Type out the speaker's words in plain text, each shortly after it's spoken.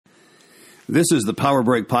This is the Power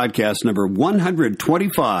Break Podcast number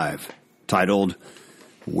 125, titled,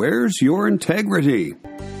 Where's Your Integrity?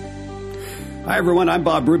 Hi, everyone. I'm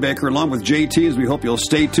Bob Brubaker, along with JT, as we hope you'll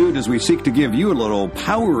stay tuned as we seek to give you a little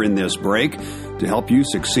power in this break to help you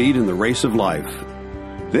succeed in the race of life.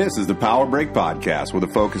 This is the Power Break Podcast with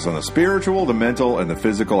a focus on the spiritual, the mental, and the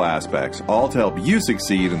physical aspects, all to help you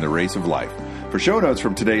succeed in the race of life. For show notes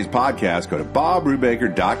from today's podcast, go to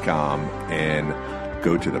bobbrubaker.com and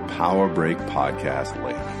go to the Power Break Podcast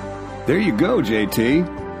link. There you go,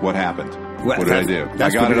 JT. What happened? What did I do? I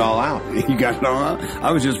got it all out. You got it all out? I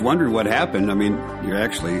was just wondering what happened. I mean, you're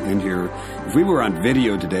actually in here. If we were on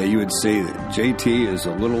video today, you would see that JT is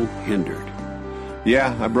a little hindered.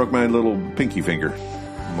 Yeah, I broke my little pinky finger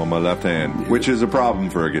on my left hand, which is a problem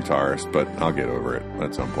for a guitarist, but I'll get over it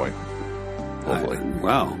at some point. Hopefully.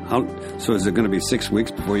 Wow. So is it going to be 6 weeks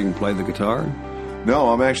before you can play the guitar? No,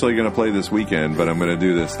 I'm actually going to play this weekend, but I'm going to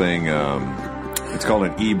do this thing. It's called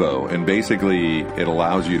an EBow, and basically it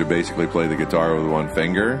allows you to basically play the guitar with one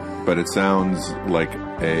finger, but it sounds like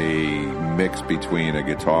a mix between a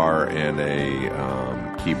guitar and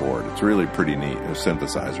a keyboard. It's really pretty neat, a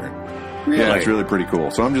synthesizer. Really? Yeah, it's really pretty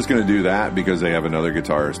cool. So I'm just going to do that because they have another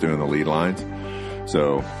guitarist doing the lead lines.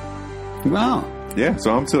 So, wow. Yeah,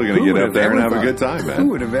 so I'm still going to get up there and have a good time, man. Who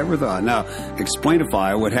would have ever thought? Now,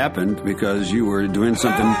 Explainify what happened, because you were doing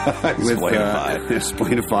something with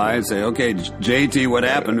Explainify and say, okay, JT, what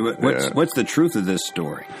happened? What's the truth of this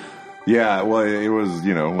story? Yeah, well, it was,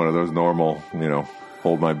 one of those normal,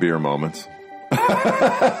 hold my beer moments.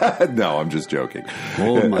 No, I'm just joking.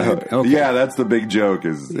 Okay. Yeah, that's the big joke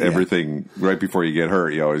is everything right before you get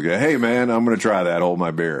hurt. You always go, hey, man, I'm going to try that. Hold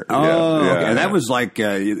my beer. Oh, yeah. Okay. That was like,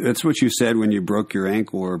 that's what you said when you broke your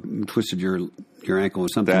ankle or twisted your ankle or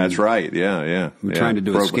something. That's right. Yeah. We're trying to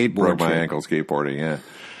do a skateboard broke my trick. Ankle skateboarding, yeah.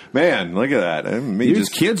 Man, look at that. These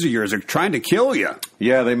kids of yours are trying to kill you.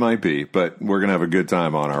 Yeah, they might be, but we're going to have a good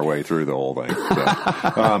time on our way through the whole thing.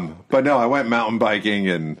 So. But no, I went mountain biking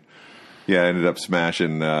and... Yeah, I ended up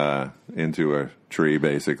smashing into a tree,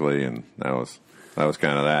 basically, and that was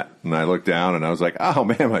kind of that. And I looked down, and I was like, oh,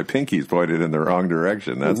 man, my pinky's pointed in the wrong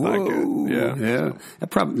direction. That's not good. Yeah.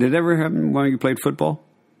 Did it ever happen when you played football?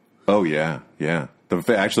 Oh, yeah.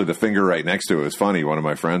 Actually, the finger right next to it was funny. One of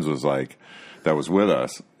my friends was like, that was with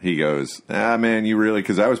us. He goes, man, you really,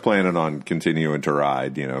 because I was planning on continuing to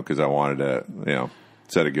ride, because I wanted to,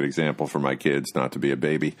 set a good example for my kids, not to be a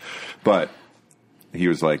baby. But he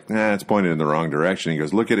was like, it's pointed in the wrong direction. He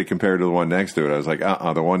goes, look at it compared to the one next to it. I was like,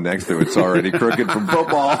 the one next to it's already crooked from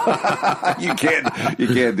football. You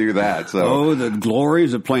can't do that. So, the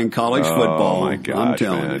glories of playing college football. Oh my gosh, I'm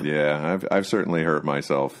telling you. Yeah, I've certainly hurt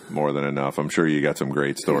myself more than enough. I'm sure you got some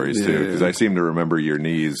great stories too, because I seem to remember your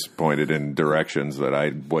knees pointed in directions that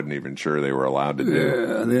I wasn't even sure they were allowed to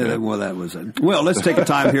do. Yeah. Well, that was it. Well, let's take a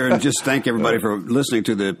time here and just thank everybody for listening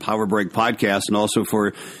to the Power Break Podcast, and also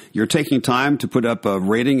for your taking time to put up a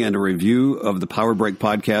rating and a review of the Power Break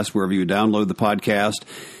Podcast wherever you download the podcast,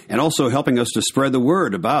 and also helping us to spread the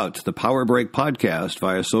word about the Power Break Podcast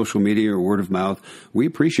via social media or word of mouth. We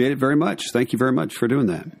appreciate it very much. Thank you very much for doing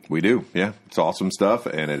that. We do. Yeah. It's awesome stuff,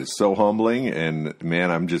 and it is so humbling, and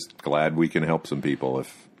man, I'm just glad we can help some people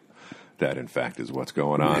if that, in fact, is what's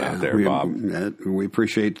going on out there, Bob. We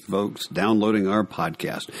appreciate folks downloading our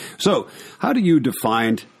podcast. So, how do you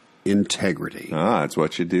define integrity? It's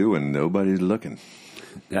what you do when nobody's looking.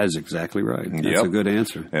 That is exactly right. That's a good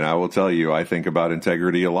answer. And I will tell you, I think about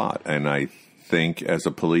integrity a lot. And I think as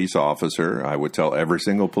a police officer, I would tell every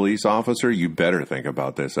single police officer, you better think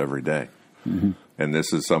about this every day. Mm-hmm. And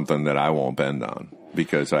this is something that I won't bend on,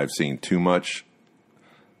 because I've seen too much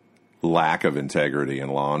lack of integrity in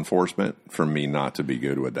law enforcement for me not to be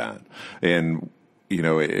good with that. And,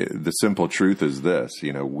 the simple truth is this,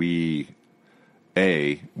 we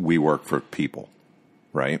work for people,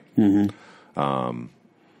 right? Mm-hmm.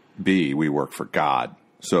 B, we work for God.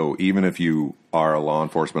 So even if you are a law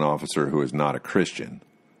enforcement officer who is not a Christian,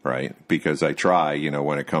 right? Because I try,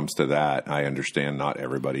 when it comes to that, I understand not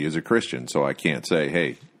everybody is a Christian. So I can't say,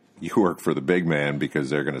 hey, you work for the big man,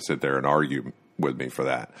 because they're going to sit there and argue with me for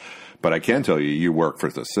that. But I can tell you work for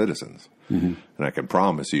the citizens. Mm-hmm. And I can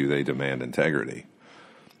promise you they demand integrity.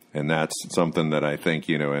 And that's something that I think,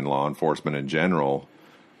 in law enforcement in general,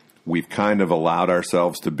 we've kind of allowed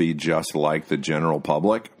ourselves to be just like the general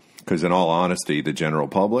public. Because in all honesty, the general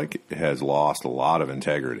public has lost a lot of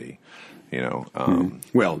integrity.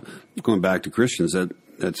 Well, going back to Christians,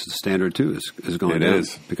 that's the standard too. Is going down. It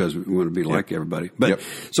is, because we want to be like everybody. But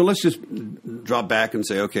so let's just drop back and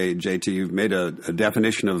say, okay, JT, you've made a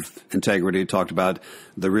definition of integrity, talked about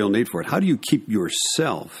the real need for it. How do you keep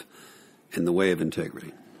yourself in the way of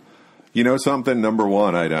integrity? You know something? Number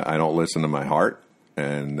one, I don't listen to my heart.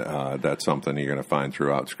 And that's something you're going to find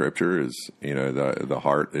throughout Scripture is, the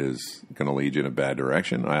heart is going to lead you in a bad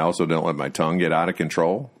direction. I also don't let my tongue get out of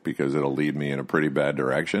control because it'll lead me in a pretty bad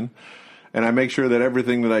direction. And I make sure that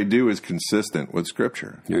everything that I do is consistent with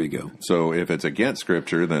Scripture. There you go. So if it's against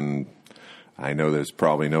Scripture, then I know there's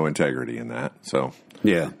probably no integrity in that. So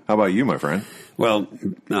yeah. How about you, my friend? Well,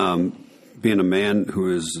 being a man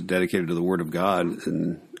who is dedicated to the Word of God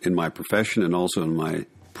in my profession and also in my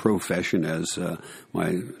profession as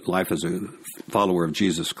my life as a follower of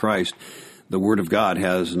Jesus Christ, the Word of God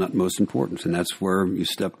has utmost importance, and that's where you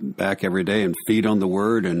step back every day and feed on the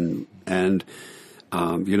Word. And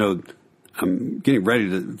I'm getting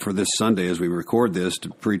ready for this Sunday as we record this to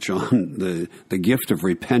preach on the gift of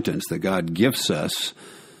repentance that God gifts us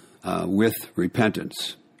with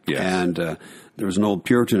repentance. Yes. And there was an old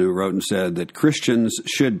Puritan who wrote and said that Christians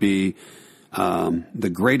should be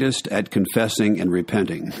the greatest at confessing and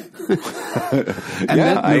repenting.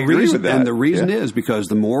 I agree with that. And the reason is because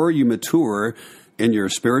the more you mature in your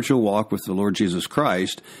spiritual walk with the Lord Jesus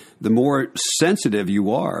Christ, the more sensitive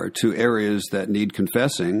you are to areas that need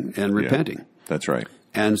confessing and repenting. Yeah, that's right.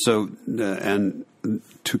 And so, and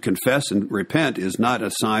to confess and repent is not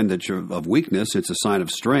a sign that you're of weakness. It's a sign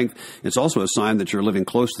of strength. It's also a sign that you're living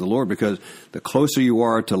close to the Lord, because the closer you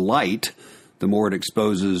are to light, the more it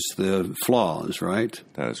exposes the flaws, right?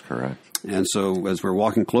 That is correct. And so as we're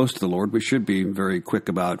walking close to the Lord, we should be very quick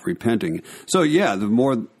about repenting. So, yeah,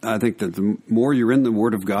 I think that the more you're in the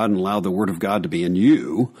Word of God and allow the Word of God to be in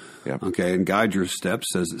you, yep. Okay, and guide your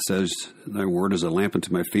steps, as it says, thy word is a lamp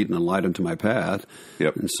unto my feet and a light unto my path,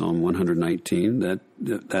 yep. in Psalm 119, that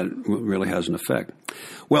really has an effect.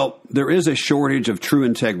 Well, there is a shortage of true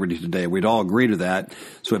integrity today. We'd all agree to that.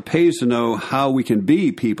 So it pays to know how we can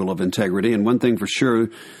be people of integrity. And one thing for sure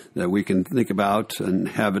that we can think about and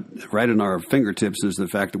have it right in our fingertips is the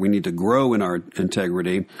fact that we need to grow in our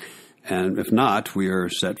integrity. And if not, we are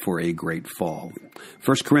set for a great fall.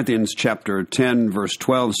 1 Corinthians chapter 10, verse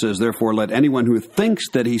 12 says, therefore, let anyone who thinks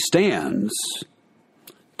that he stands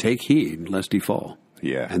take heed lest he fall.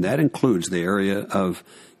 Yeah. And that includes the area of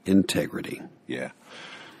integrity. Yeah.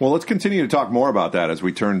 Well, let's continue to talk more about that as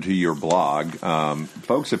we turn to your blog.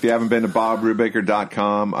 Folks, if you haven't been to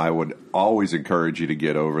BobBrubaker.com, I would always encourage you to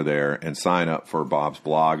get over there and sign up for Bob's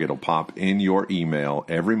blog. It'll pop in your email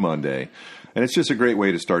every Monday, and it's just a great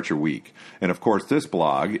way to start your week. And, of course, this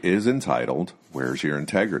blog is entitled, Where's Your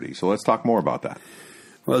Integrity? So let's talk more about that.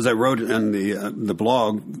 Well, as I wrote in the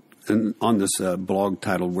blog, and on this blog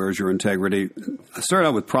titled, Where's Your Integrity? I start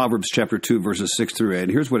out with Proverbs chapter 2, verses 6 through 8.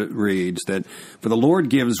 And here's what it reads, that for the Lord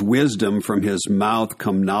gives wisdom, from his mouth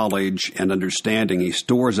come knowledge and understanding. He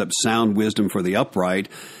stores up sound wisdom for the upright.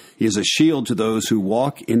 He is a shield to those who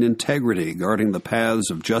walk in integrity, guarding the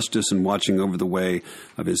paths of justice and watching over the way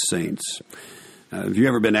of his saints. Have you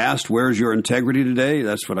ever been asked, where's your integrity today?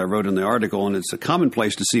 That's what I wrote in the article, and it's a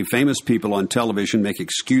commonplace to see famous people on television make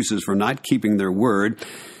excuses for not keeping their word.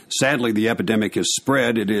 Sadly, the epidemic has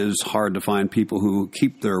spread. It is hard to find people who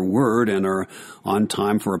keep their word and are on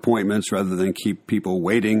time for appointments rather than keep people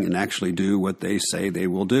waiting and actually do what they say they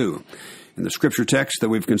will do. In the scripture text that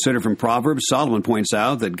we've considered from Proverbs, Solomon points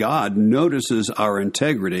out that God notices our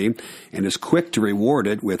integrity and is quick to reward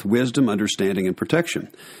it with wisdom, understanding, and protection.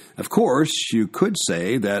 Of course, you could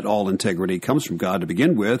say that all integrity comes from God to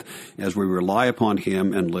begin with, as we rely upon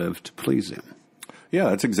him and live to please him. Yeah,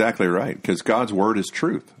 that's exactly right, because God's word is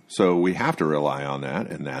truth. So we have to rely on that,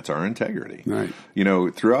 and that's our integrity. Right.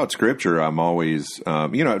 Throughout Scripture, I'm always,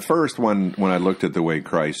 at first when I looked at the way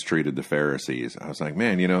Christ treated the Pharisees, I was like,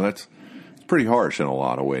 man, that's pretty harsh in a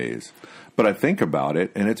lot of ways. But I think about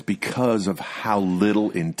it, and it's because of how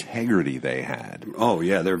little integrity they had. Oh,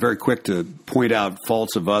 yeah. They're very quick to point out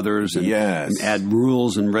faults of others and, yes. and add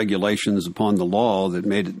rules and regulations upon the law that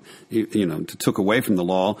made it, took away from the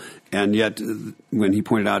law. And yet, when he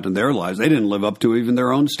pointed out in their lives, they didn't live up to even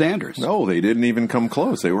their own standards. No, they didn't even come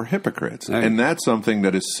close. They were hypocrites. Right. And that's something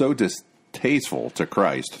that is so distasteful to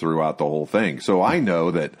Christ throughout the whole thing. So I know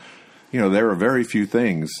that, there are very few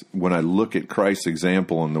things when I look at Christ's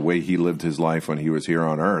example and the way he lived his life when he was here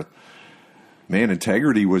on earth. Man,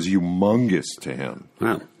 integrity was humongous to him.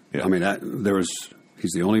 Wow. Yeah. I mean,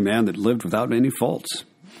 he's the only man that lived without any faults.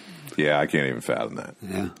 Yeah, I can't even fathom that.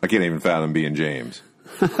 Yeah. I can't even fathom being James.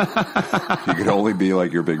 You could only be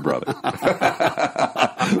like your big brother.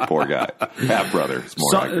 Poor guy. Half brother.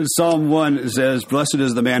 Psalm 1 says, blessed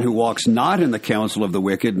is the man who walks not in the counsel of the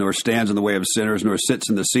wicked, nor stands in the way of sinners, nor sits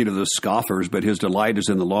in the seat of the scoffers, but his delight is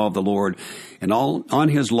in the law of the Lord, and on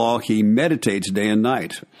his law he meditates day and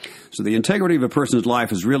night. So the integrity of a person's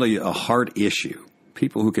life is really a heart issue.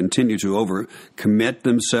 people who continue to overcommit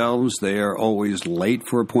themselves, they are always late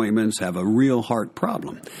for appointments, have a real heart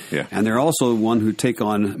problem. Yeah. And they're also one who take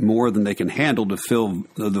on more than they can handle to fill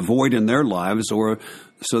the void in their lives, or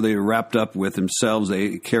so they're wrapped up with themselves.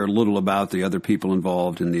 They care little about the other people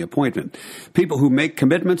involved in the appointment. People who make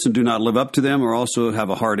commitments and do not live up to them are also have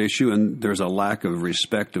a heart issue, and there's a lack of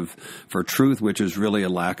respect for truth, which is really a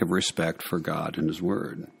lack of respect for God and His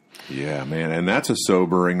Word. Yeah, man. And that's a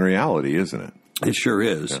sobering reality, isn't it? It sure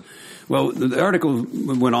is. Yeah. Well, the article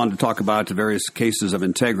went on to talk about the various cases of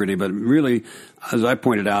integrity, but really, as I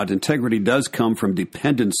pointed out, integrity does come from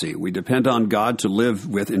dependency. We depend on God to live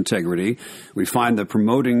with integrity. We find the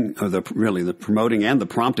promoting and the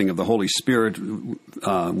prompting of the Holy Spirit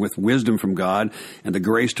with wisdom from God and the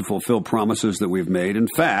grace to fulfill promises that we've made. In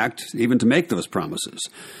fact, even to make those promises.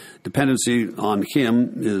 Dependency on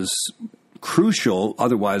Him is crucial,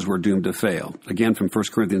 otherwise we're doomed to fail. Again, from 1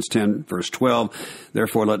 Corinthians 10, verse 12,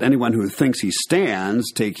 therefore let anyone who thinks he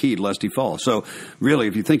stands take heed lest he fall. So really,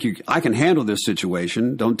 if you think I can handle this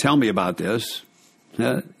situation, don't tell me about this.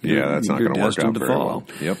 That's not going to work out very well.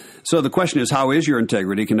 Yep. So the question is, how is your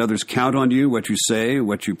integrity? Can others count on you, what you say,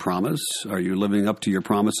 what you promise? Are you living up to your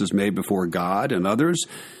promises made before God and others?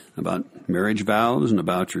 About marriage vows and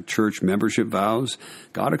about your church membership vows.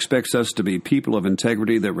 God expects us to be people of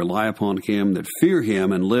integrity that rely upon Him, that fear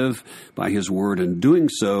Him, and live by His Word. And doing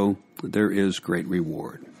so, there is great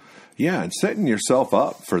reward. Yeah, and setting yourself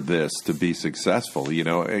up for this to be successful. You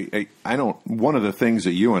know, I don't. One of the things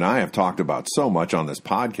that you and I have talked about so much on this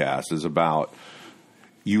podcast is about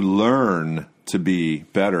you learn to be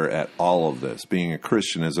better at all of this. Being a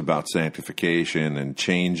Christian is about sanctification and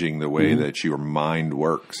changing the way that your mind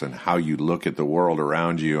works and how you look at the world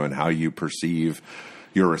around you and how you perceive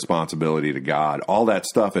your responsibility to God. All that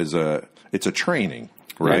stuff it's a training,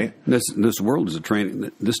 right? This world is a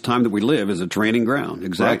training. This time that we live is a training ground.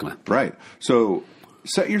 Exactly. Right. So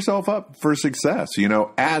set yourself up for success. You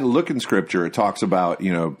know, look in Scripture. It talks about,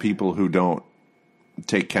 people who don't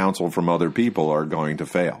take counsel from other people are going to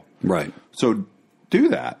fail. Right. So do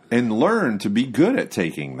that and learn to be good at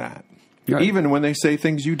taking that. Right. Even when they say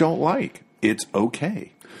things you don't like, it's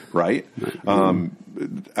okay. Right?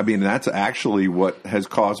 That's actually what has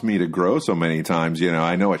caused me to grow so many times.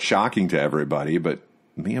 I know it's shocking to everybody, but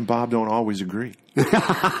me and Bob don't always agree. But,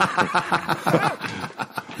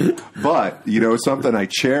 something I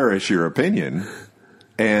cherish your opinion,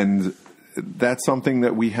 and that's something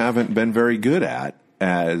that we haven't been very good at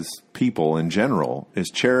as people in general, is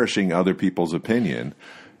cherishing other people's opinion,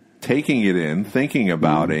 taking it in, thinking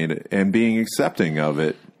about it, and being accepting of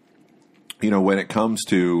it, when it comes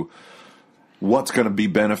to what's going to be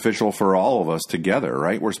beneficial for all of us together,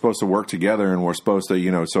 right? We're supposed to work together, and we're supposed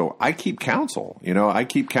to, so I keep counsel. I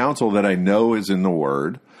keep counsel that I know is in the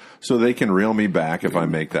Word, so they can reel me back if I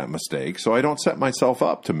make that mistake, so I don't set myself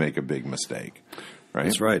up to make a big mistake. Right?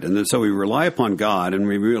 That's right. And then so we rely upon God, and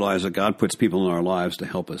we realize that God puts people in our lives to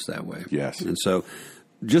help us that way. Yes. And so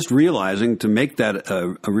just realizing to make that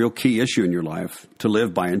a real key issue in your life, to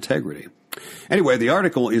live by integrity. Anyway, the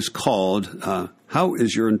article is called How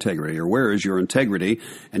is Your Integrity? Or Where is Your Integrity?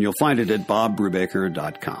 And you'll find it at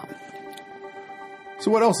bobbrubaker.com. So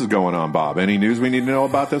what else is going on, Bob? Any news we need to know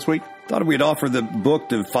about this week? Thought we'd offer the book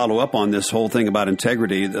to follow up on this whole thing about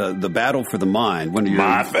integrity, The Battle for the Mind.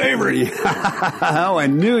 My favorite. Oh, I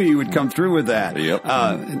knew you would come through with that. Yep.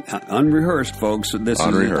 Unrehearsed, folks.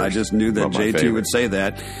 I just knew that JT would say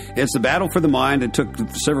that. It's The Battle for the Mind. It took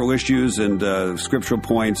several issues and scriptural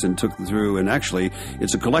points and took them through. And actually,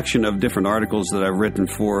 it's a collection of different articles that I've written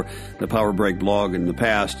for the Power Break blog in the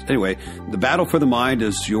past. Anyway, The Battle for the Mind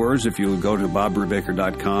is yours. If you go to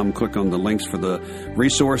bobbrubaker.com, click on the links for the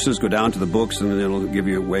resources, go down to the books, and it'll give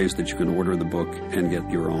you ways that you can order the book and get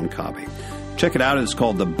your own copy. Check it out. It's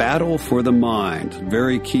called The Battle for the Mind.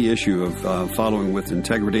 Very key issue of following with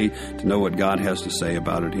integrity, to know what God has to say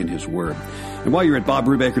about it in His Word. And while you're at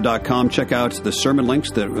bobbrubaker.com, check out the sermon links,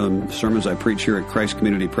 that sermons I preach here at Christ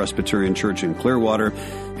Community Presbyterian Church in Clearwater,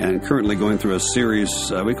 and currently going through a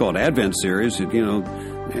series, we call it Advent series,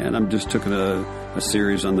 and I'm just taking a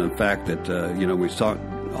series on the fact that, we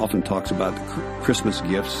often talks about the Christmas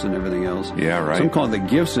gifts and everything else. Yeah, right. Some call it the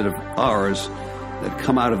gifts of ours that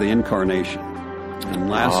come out of the incarnation. And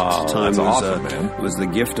last time was the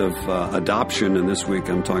gift of adoption, and this week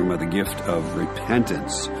I'm talking about the gift of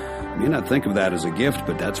repentance. You may not think of that as a gift,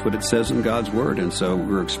 but that's what it says in God's Word, and so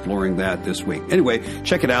we're exploring that this week. Anyway,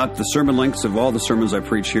 check it out. The sermon links of all the sermons I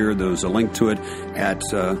preach here, there's a link to it at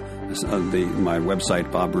my website,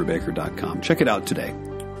 bobbrubaker.com. Check it out today.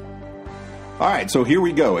 All right, so here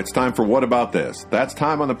we go. It's time for What About This? That's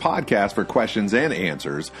time on the podcast for questions and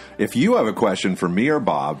answers. If you have a question for me or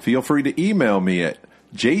Bob, feel free to email me at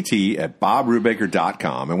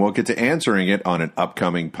jt@bobrubaker.com, and we'll get to answering it on an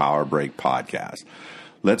upcoming Power Break podcast.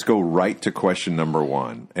 Let's go right to question number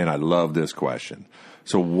 1, and I love this question.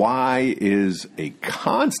 So why is a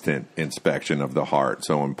constant inspection of the heart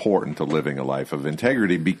so important to living a life of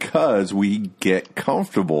integrity? Because we get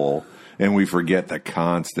comfortable and we forget the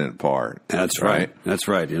constant part. That's right. That's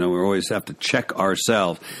right. You know, we always have to check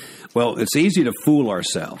ourselves. Well, it's easy to fool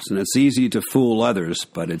ourselves, and it's easy to fool others,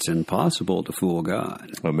 but it's impossible to fool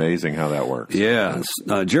God. Amazing how that works. Yeah.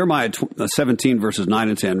 Jeremiah 17, verses 9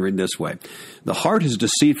 and 10, read this way. The heart is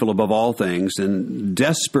deceitful above all things and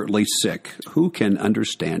desperately sick. Who can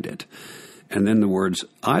understand it? And then the words,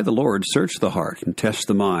 I, the Lord, search the heart and test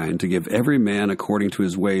the mind to give every man according to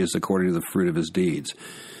his ways, according to the fruit of his deeds.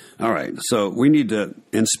 All right, so we need to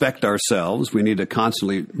inspect ourselves. We need to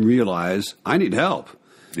constantly realize, I need help.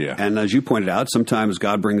 Yeah. And as you pointed out, sometimes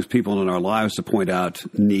God brings people in our lives to point out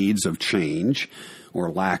needs of change or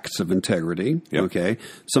lacks of integrity. Yep. Okay.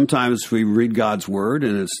 Sometimes we read God's word,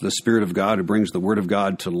 and it's the Spirit of God who brings the word of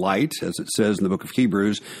God to light, as it says in the book of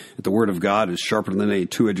Hebrews, that the word of God is sharper than a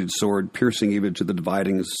two-edged sword, piercing even to the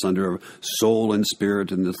dividing asunder of soul and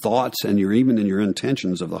spirit and the thoughts and even in your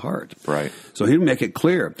intentions of the heart. Right. So he'll make it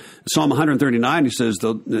clear. Psalm 139, he says,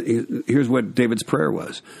 here's what David's prayer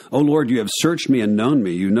was. O Lord, you have searched me and known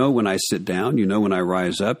me. You know when I sit down. You know when I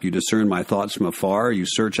rise up. You discern my thoughts from afar. You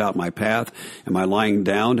search out my path and my lying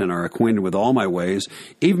down and are acquainted with all my ways.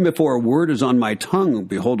 Even before a word is on my tongue,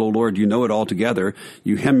 behold, O Lord, you know it altogether.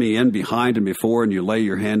 You hem me in behind and before, and you lay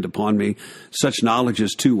your hand upon me. Such knowledge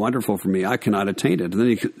is too wonderful for me. I cannot attain it. And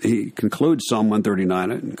then he concludes Psalm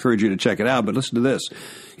 139. I encourage you to check it out, but listen to this.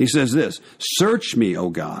 He says this, search me, O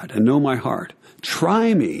God, and know my heart.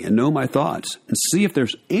 Try me and know my thoughts, and see if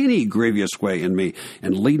there's any grievous way in me,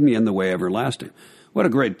 and lead me in the way everlasting. What a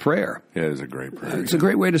great prayer. Yeah, it is a great prayer. It's a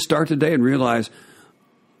great way to start the day and realize,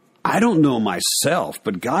 I don't know myself,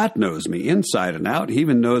 but God knows me inside and out. He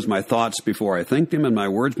even knows my thoughts before I think them, and my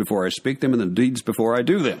words before I speak them, and the deeds before I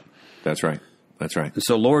do them. That's right. That's right. And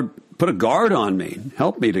so, Lord, put a guard on me.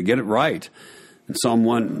 Help me to get it right. In Psalm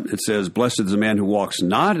 1, it says, blessed is the man who walks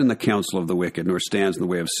not in the counsel of the wicked, nor stands in the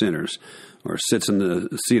way of sinners, or sits in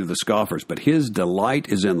the seat of the scoffers, but his delight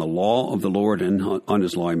is in the law of the Lord, and on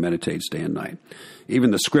his law he meditates day and night.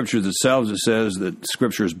 Even the Scriptures themselves, it says that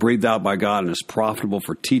Scripture is breathed out by God and is profitable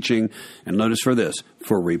for teaching, and notice for this,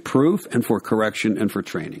 for reproof and for correction and for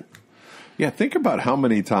training. Yeah, think about how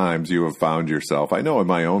many times you have found yourself. I know in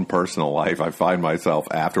my own personal life, I find myself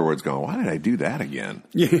afterwards going, why did I do that again?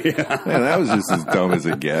 Yeah. Man, that was just as dumb as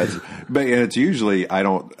it gets. But it's usually, I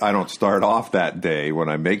don't start off that day when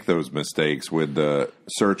I make those mistakes with the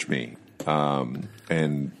search me and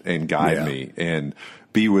guide me and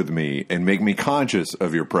be with me and make me conscious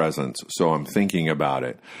of your presence. So I'm thinking about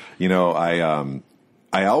it. You know,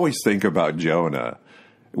 I always think about Jonah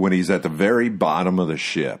when he's at the very bottom of the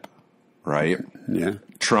ship. Right? Yeah.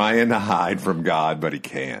 Trying to hide from God, but he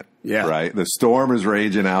can't. Yeah. Right? The storm is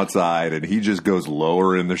raging outside, and he just goes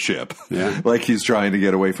lower in the ship. Yeah. Like he's trying to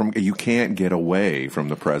get away from... You can't get away from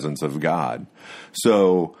the presence of God.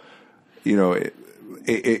 So, you know,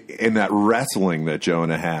 in that wrestling that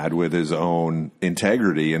Jonah had with his own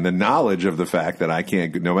integrity and the knowledge of the fact that I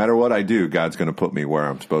can't... No matter what I do, God's going to put me where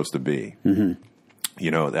I'm supposed to be. Mm-hmm.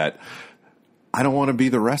 You know, that... I don't want to be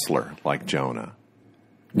the wrestler like Jonah.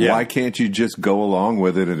 Yeah. Why can't you just go along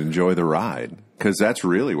with it and enjoy the ride? Because that's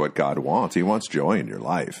really what God wants. He wants joy in your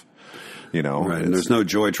life. You know, right. And there's no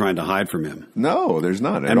joy trying to hide from him. No, there's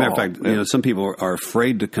none. As a matter of fact, you know, some people are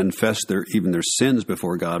afraid to confess even their sins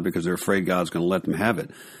before God because they're afraid God's going to let them have it.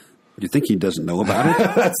 Do you think he doesn't know about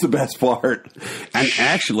it? That's the best part. And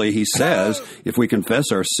actually, he says, if we confess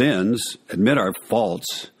our sins, admit our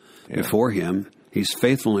faults before him, he's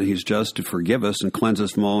faithful and he's just to forgive us and cleanse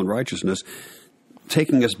us from all unrighteousness,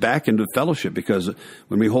 taking us back into fellowship, because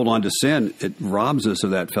when we hold on to sin, it robs us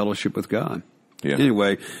of that fellowship with God. Yeah.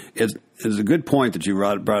 Anyway, it's a good point that you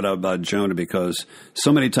brought up about Jonah, because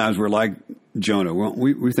so many times we're like Jonah.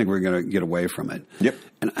 We think we're going to get away from it. Yep.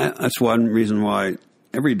 And that's one reason why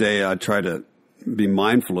every day I try to be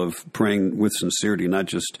mindful of praying with sincerity, not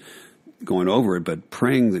just going over it, but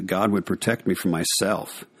praying that God would protect me from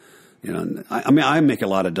myself. You know, I mean, I make a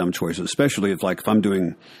lot of dumb choices, especially if I'm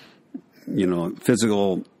doing, you know,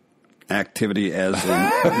 physical activity as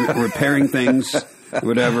in repairing things,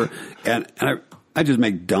 whatever. And I just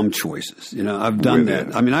make dumb choices. You know, I've done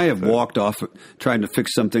that. I mean, I have walked off trying to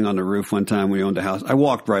fix something on the roof one time when we owned a house. I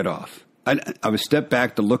walked right off. I would step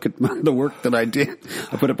back to look at the work that I did.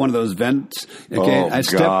 I put up one of those vents. Okay, I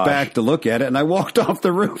stepped back to look at it, and I walked off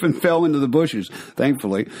the roof and fell into the bushes.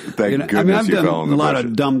 Thankfully, Thank goodness I've you done fell in the a lot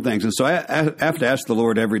bushes. of dumb things, and so I have to ask the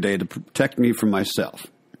Lord every day to protect me from myself.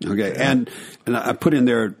 Okay, and I put in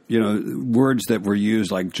there, words that were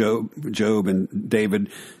used like Job and David.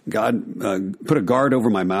 God, put a guard over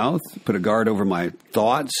my mouth, put a guard over my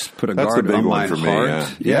thoughts, put a guard on my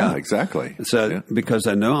heart. Yeah, exactly. So because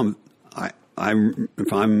I know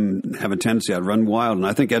if I'm have a tendency, I'd run wild, and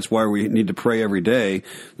I think that's why we need to pray every day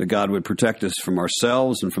that God would protect us from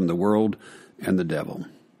ourselves and from the world and the devil.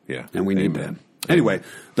 Yeah, and we need that. Anyway,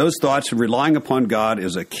 those thoughts, relying upon God,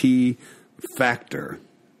 is a key factor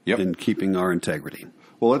in keeping our integrity.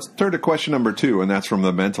 Well, let's turn to question number 2, and that's from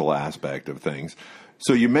the mental aspect of things.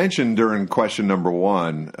 So you mentioned during question number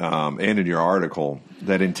 1 and in your article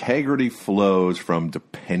that integrity flows from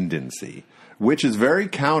dependency, which is very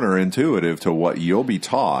counterintuitive to what you'll be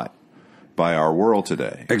taught by our world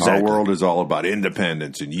today. Exactly. Our world is all about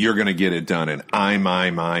independence, and you're going to get it done, and my,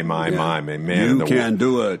 and man, you can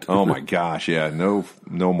do it. Oh my gosh, yeah, no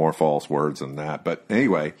more false words than that. But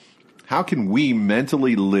anyway, how can we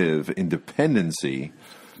mentally live in dependency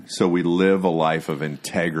so we live a life of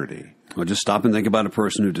integrity? Well, just stop and think about a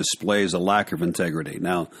person who displays a lack of integrity.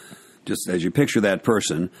 Now, just as you picture that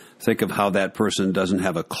person, think of how that person doesn't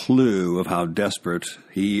have a clue of how desperate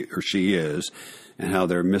he or she is and how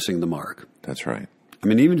they're missing the mark. That's right. I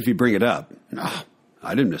mean, even if you bring it up,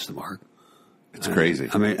 I didn't miss the mark. It's crazy.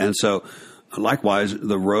 I mean, and so likewise,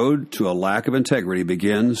 the road to a lack of integrity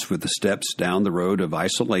begins with the steps down the road of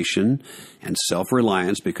isolation and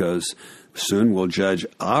self-reliance, because soon we'll judge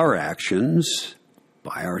our actions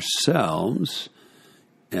by ourselves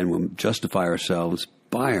and we'll justify ourselves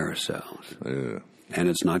by ourselves. And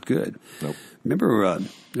it's not good. Nope. Remember,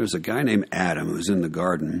 there was a guy named Adam who was in the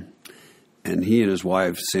garden, and he and his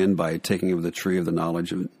wife sinned by taking of the tree of the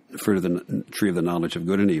knowledge of fruit of the tree of the knowledge of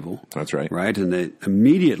good and evil. That's right. Right? And they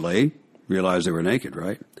immediately realized they were naked,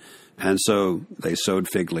 right? And so they sewed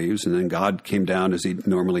fig leaves, and then God came down as he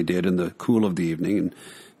normally did in the cool of the evening,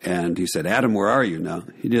 and he said, Adam, where are you? Now,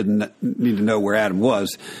 he didn't need to know where Adam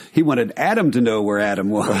was. He wanted Adam to know where Adam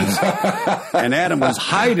was. And Adam was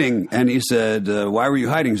hiding, and he said, why were you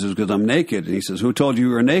hiding? He says, because I'm naked. And he says, who told you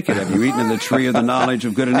were naked? Have you eaten of the tree of the knowledge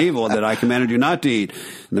of good and evil that I commanded you not to eat?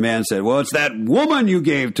 And the man said, well, it's that woman you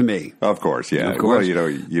gave to me. Of course, yeah. Of course. Well,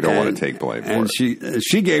 you don't want to take blame for it. And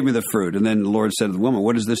she gave me the fruit. And then the Lord said to the woman,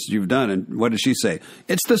 what is this you've done? And what did she say?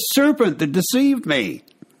 It's the serpent that deceived me.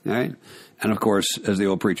 All right? And, of course, as the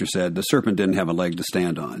old preacher said, the serpent didn't have a leg to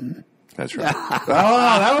stand on. That's right. Oh,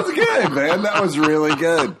 that was good, man. That was really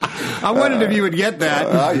good. I wondered if you would get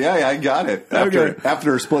that. Yeah, I got it.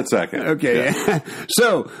 After a split second. Okay. Yeah.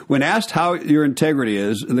 So, when asked how your integrity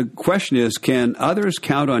is, the question is, can others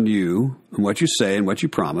count on you and what you say and what you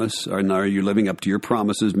promise? And are you living up to your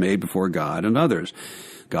promises made before God and others?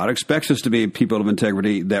 God expects us to be people of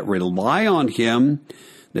integrity that rely on Him,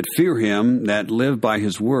 that fear Him, that live by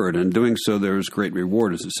His word. And doing so, there is great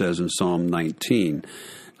reward, as it says in Psalm 19,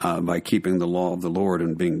 by keeping the law of the Lord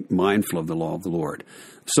and being mindful of the law of the Lord.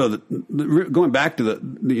 So going back to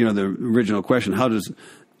the original question,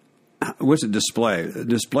 what's it display? It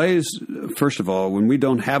displays, first of all, when we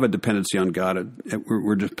don't have a dependency on God,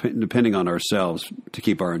 we're depending on ourselves to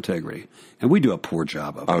keep our integrity. And we do a poor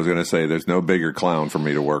job of it. I was going to say, there's no bigger clown for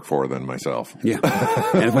me to work for than myself. Yeah.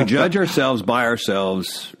 And if we judge ourselves by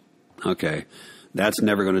ourselves, okay, that's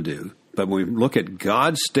never going to do. But when we look at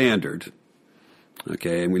God's standard,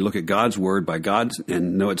 okay, and we look at God's word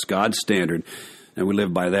and know it's God's standard, and we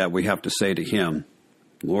live by that, we have to say to Him,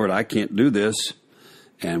 Lord, I can't do this.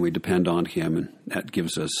 And we depend on Him, and that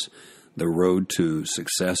gives us the road to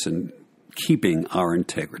success in keeping our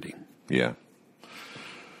integrity. Yeah.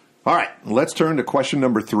 All right, let's turn to question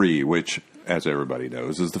number 3, which, as everybody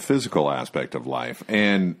knows, is the physical aspect of life.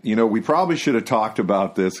 And, we probably should have talked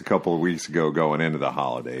about this a couple of weeks ago going into the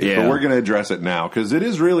holidays. Yeah. But we're going to address it now because it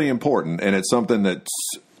is really important, and it's something that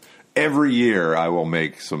every year I will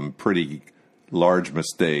make some pretty large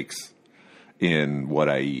mistakes in what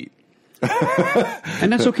I eat.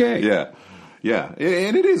 And that's okay. Yeah.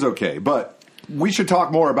 And it is okay. But we should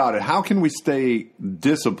talk more about it. How can we stay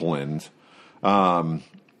disciplined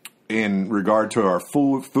in regard to our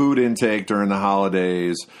food intake during the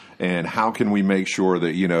holidays? And how can we make sure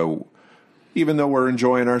that, even though we're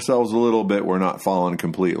enjoying ourselves a little bit, we're not falling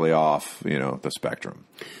completely off, the spectrum?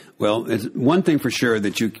 Well, it's one thing for sure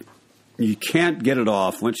that you can't get it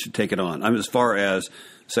off once you take it on. As far as,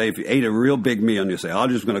 say, if you ate a real big meal and you say, I'm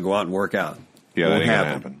just going to go out and work out. Yeah, that ain't going to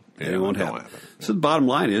happen. It won't happen. So the bottom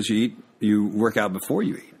line is you work out before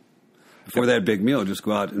you eat. before that big meal, just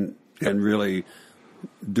go out and really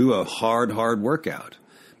do a hard workout.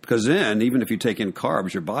 Because then, even if you take in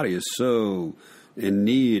carbs, your body is so in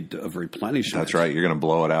need of replenishment. That's right. You're going to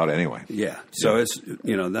blow it out anyway. Yeah. So it's,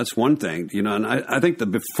 that's one thing, and I think the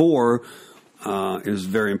before is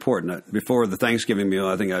very important. Before the Thanksgiving meal,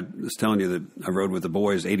 I think I was telling you that I rode with the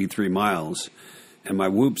boys 83 miles, and my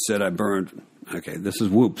Whoop said I burned, okay, this is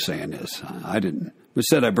Whoop saying this. I didn't. It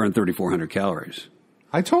said I burned 3,400 calories.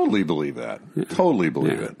 I totally believe that. Totally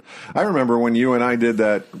believe it. I remember when you and I did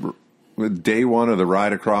that with day one of the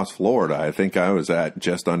ride across Florida, I think I was at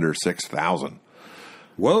just under 6,000.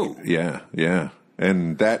 Whoa. Yeah.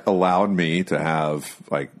 And that allowed me to have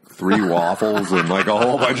like 3 waffles and like a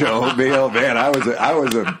whole bunch of oatmeal. Man,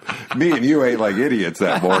 me and you ate like idiots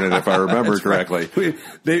that morning, if I remember correctly.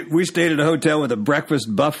 Right. We stayed at a hotel with a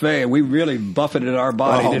breakfast buffet, and we really buffeted our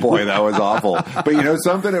body. Oh boy, that was awful. But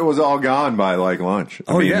something, it was all gone by like lunch.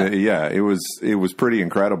 Yeah, it was pretty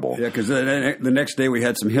incredible. Yeah, because the next day we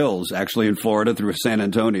had some hills actually in Florida through San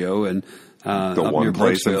Antonio and. The one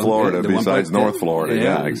place in Florida besides North Florida.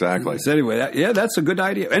 Yeah, exactly. So anyway, that's a good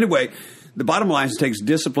idea. Anyway, the bottom line is it takes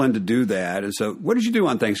discipline to do that. And so what did you do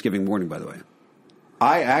on Thanksgiving morning, by the way?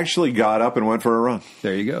 I actually got up and went for a run.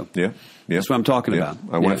 There you go. Yeah. That's what I'm talking about.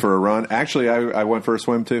 I went for a run. Actually, I went for a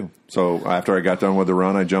swim too. So after I got done with the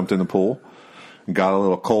run, I jumped in the pool, got a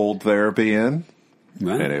little cold therapy in,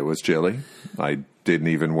 and it was chilly. I didn't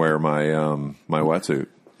even wear my wetsuit.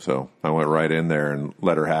 So I went right in there and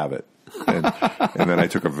let her have it. And then I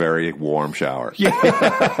took a very warm shower.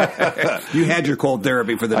 Yeah. You had your cold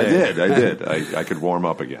therapy for the day. I did. I could warm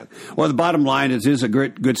up again. Well, the bottom line is a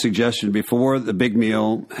good suggestion. Before the big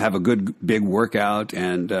meal, have a good big workout,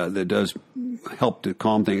 and that does help to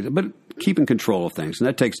calm things. But keep in control of things, and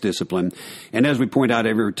that takes discipline. And as we point out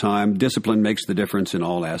every time, discipline makes the difference in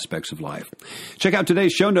all aspects of life. Check out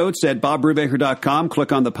today's show notes at BobBrubaker.com.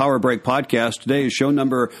 Click on the Power Break podcast. Today is show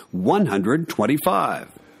number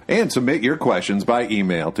 125. And submit your questions by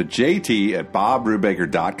email to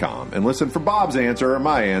jt@bobbrubaker.com and listen for Bob's answer or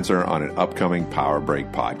my answer on an upcoming Power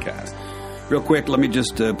Break podcast. Real quick, let me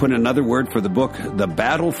just put in another word for the book, The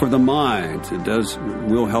Battle for the Mind.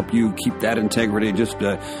 Will help you keep that integrity. Just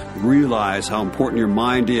realize how important your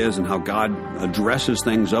mind is and how God addresses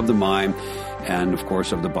things of the mind and, of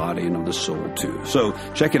course, of the body and of the soul, too. So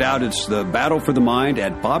check it out. It's The Battle for the Mind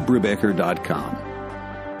at BobBrubaker.com.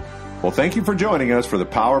 Well, thank you for joining us for the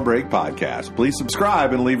Power Break podcast. Please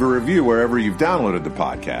subscribe and leave a review wherever you've downloaded the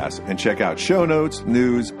podcast. And check out show notes,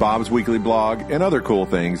 news, Bob's weekly blog, and other cool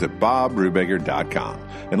things at BobBrubaker.com.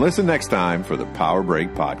 And listen next time for the Power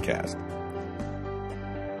Break podcast.